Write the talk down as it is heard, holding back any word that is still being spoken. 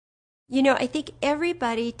I think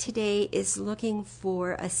everybody today is looking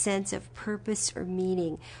for a sense of purpose or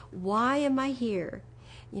meaning. Why am I here?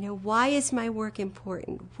 Why is my work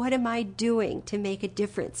important? What am I doing to make a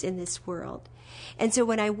difference in this world? And so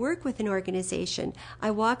when I work with an organization,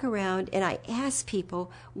 I walk around and I ask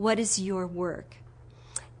people, what is your work?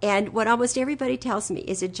 And what almost everybody tells me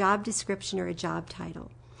is a job description or a job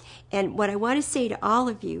title. And what I want to say to all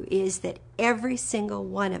of you is that every single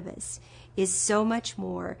one of us is so much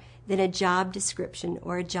more than a job description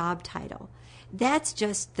or a job title. That's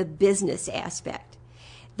just the business aspect.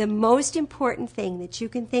 The most important thing that you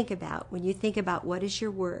can think about when you think about what is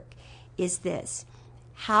your work is this.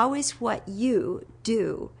 How is what you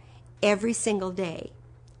do every single day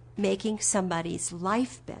making somebody's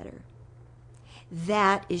life better?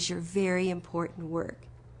 That is your very important work.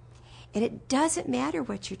 And it doesn't matter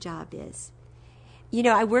what your job is.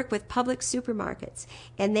 I work with Publix supermarkets,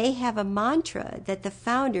 and they have a mantra that the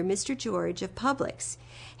founder, Mr. George of Publix,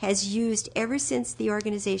 has used ever since the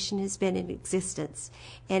organization has been in existence.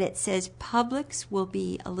 And it says, Publix will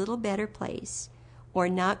be a little better place or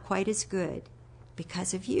not quite as good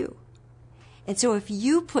because of you. And so if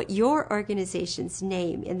you put your organization's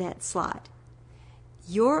name in that slot,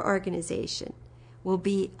 your organization will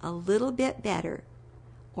be a little bit better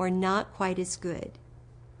or not quite as good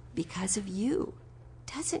because of you.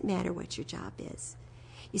 Doesn't matter what your job is.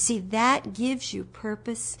 You see, that gives you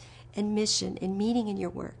purpose and mission and meaning in your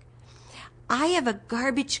work. I have a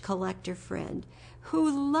garbage collector friend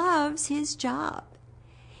who loves his job.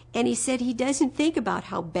 And he said he doesn't think about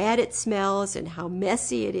how bad it smells and how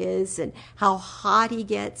messy it is and how hot he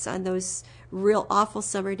gets on those real awful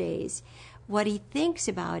summer days. What he thinks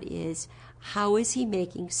about is, how is he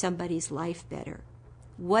making somebody's life better?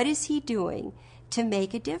 What is he doing to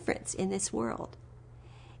make a difference in this world?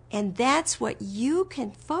 And that's what you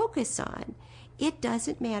can focus on. It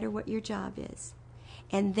doesn't matter what your job is.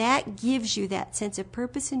 And that gives you that sense of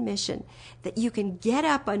purpose and mission that you can get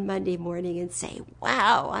up on Monday morning and say,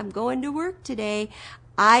 wow, I'm going to work today.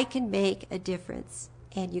 I can make a difference.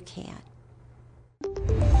 And you can.